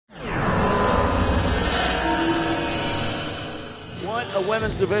what a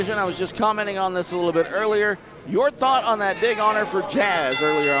women's division. I was just commenting on this a little bit earlier. Your thought on that big honor for Jazz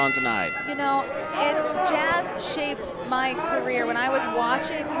earlier on tonight? You know, Jazz shaped my career. When I was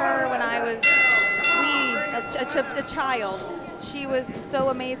watching her, when I was a child, she was so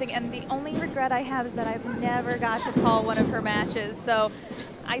amazing. And the only regret I have is that I've never got to call one of her matches. So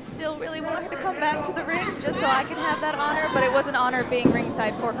I still really want her to come back to the ring just so I can have that honor. But it was an honor being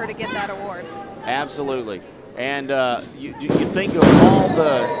ringside for her to get that award. Absolutely. And you think of all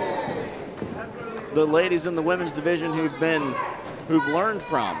the ladies in the women's division who've learned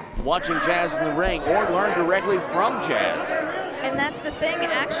from watching Jazz in the ring or learned directly from Jazz. And that's the thing,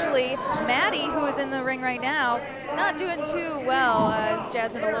 actually. Maddie, who is in the ring right now, not doing too well as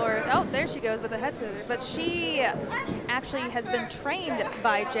Jazmin Allure. Oh, there she goes with the head scissors. But she actually has been trained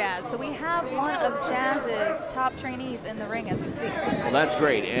by Jazz. So we have one of Jazz's top trainees in the ring as we speak. Well, that's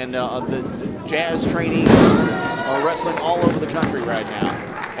great. And the Jazz trainees are wrestling all over the country right now.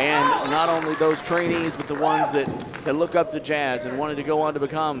 And not only those trainees, but the ones that look up to Jazz and wanted to go on to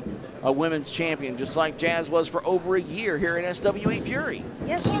become a women's champion, just like Jazz was for over a year here at SWE Fury.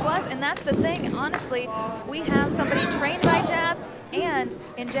 Yes, she was, and that's the thing. Honestly, we have somebody trained by Jazz, and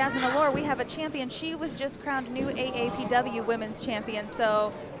in Jazmin Allure, we have a champion. She was just crowned new AAPW women's champion.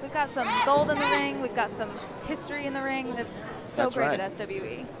 So we've got some gold in the ring. We've got some history in the ring. That's That's great right. at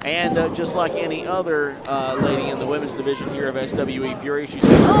SWE. And just like any other lady in the women's division here of SWE Fury, she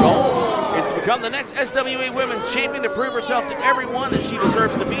says her goal is to become the next SWE women's champion, to prove herself to everyone that she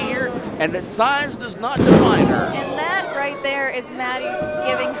deserves to be here and that size does not define her. And that right there is Maddie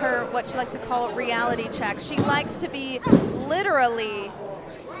giving her what she likes to call reality checks. She likes to be literally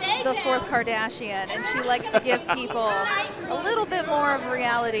the fourth Kardashian, and she likes to give people a little bit more of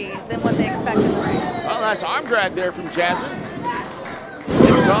reality than what they expect in the ring. Well, nice arm drag there from Jazmin.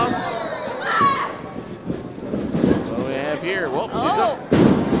 Hip toss. What do we have here? Whoa, she's up.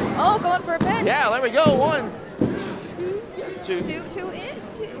 Oh, going for a pin. Yeah, there we go. 1, 2. Two in.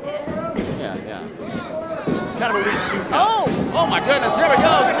 Yeah. It's kind of a weak 2 count. Oh my goodness, there we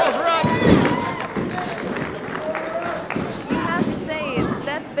go. She goes her up. You have to say,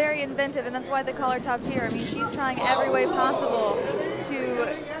 that's very inventive, and that's why they call her top tier. I mean, she's trying every way possible to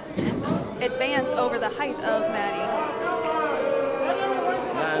advance over the height of Maddie.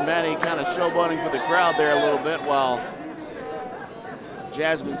 And Maddie kind of showboating for the crowd there a little bit while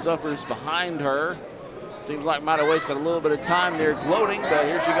Jazmin suffers behind her. Seems like might have wasted a little bit of time there gloating, but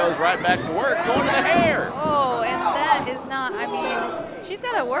here she goes right back to work, going to the hair. Oh, and that is not, I mean, she's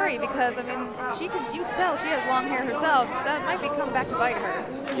got to worry because, I mean, you can tell she has long hair herself. That might be coming back to bite her.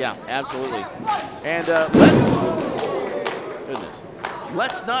 Yeah, absolutely. And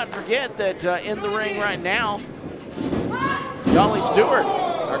let's not forget that in the ring right now, Yali Stewart,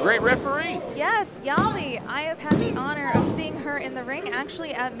 our great referee. Yes, Yali. I have had the honor of seeing her in the ring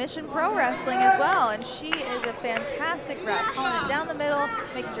actually at Mission Pro Wrestling as well, and she is a fantastic ref, calling it down the middle,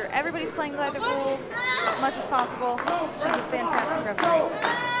 making sure everybody's playing by the rules as much as possible. She's a fantastic referee.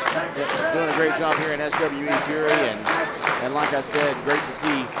 Yeah, she's doing a great job here at SWE Fury, and like I said, great to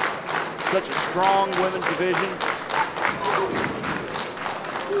see such a strong women's division.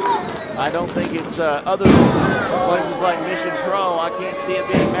 I don't think it's other places like Mission Pro. I can't see it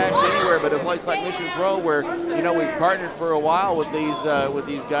being matched anywhere, but a place like Mission Pro, where we've partnered for a while with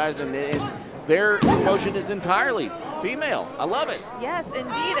these guys, and their promotion is entirely female. I love it. Yes,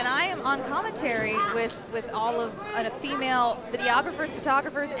 indeed, and I am on commentary with all of female videographers,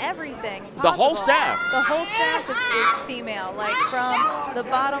 photographers, everything possible. The whole staff. The whole staff is female. Like from the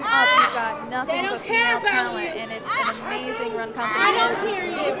bottom up, you've got nothing but female talent, and it's an amazing run company.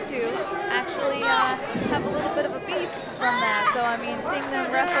 These two actually have a little bit of a beef from that. So I mean, seeing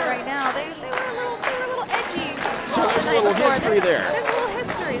them wrestle right now, they were a little edgy. So there's a little history there. There's a little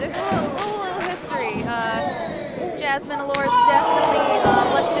history. There's a little history. Jazmin Allure is definitely,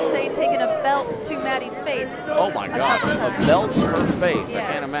 let's just say, taking a belt to Maddie's face. Oh my gosh, a belt to her face. Yes.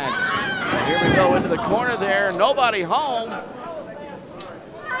 I can't imagine. And here we go into the corner there. Nobody home. Up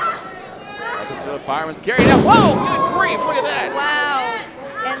into a fireman's carry. Now, whoa, good grief, look at that.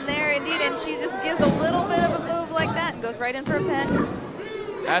 Wow. And there indeed, and she just gives a little bit of a move like that and goes right in for a pin.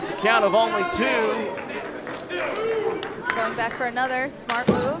 That's a count of only 2. Going back for another smart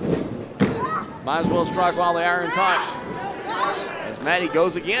move. Might as well strike while the iron's hot. As Maddie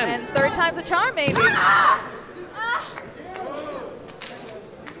goes again. And third time's a charm, maybe.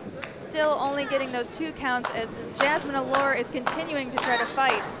 Still only getting those 2 counts as Jazmin Allure is continuing to try to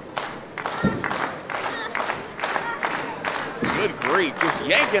fight. Good grief, just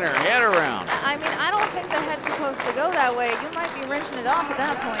yanking her head around. I mean, I don't think the head's supposed to go that way. You might be wrenching it off at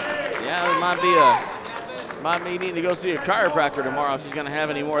that point. Yeah, it might be Might be needing to go see a chiropractor tomorrow if she's going to have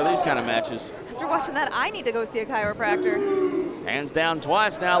any more of these kind of matches. After watching that, I need to go see a chiropractor. Hands down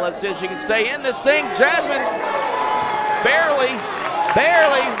twice now. Let's see if she can stay in this thing. Jazmin, barely,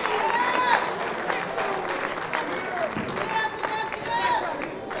 barely.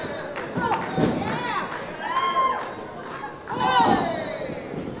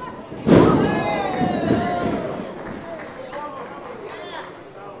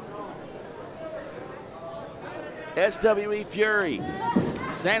 SWE Fury,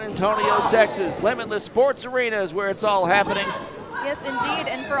 San Antonio, Texas. Limitless Sports Arena is where it's all happening. Yes,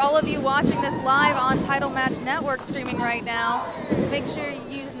 indeed. And for all of you watching this live on Title Match Network streaming right now, make sure you're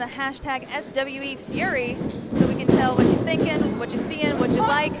using the hashtag SWE Fury so we can tell what you're thinking, what you're seeing, what you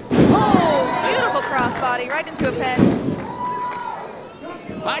like. Oh, beautiful crossbody right into a pin.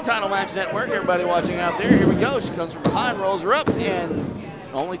 Hi, Title Match Network. Everybody watching out there, here we go. She comes from behind, rolls her up, and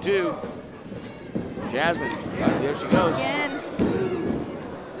only two. Jazmin, right, there she goes. Again.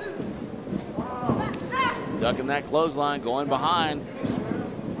 Ducking that clothesline, going behind.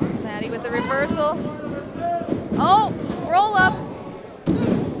 Madi with the reversal. Oh,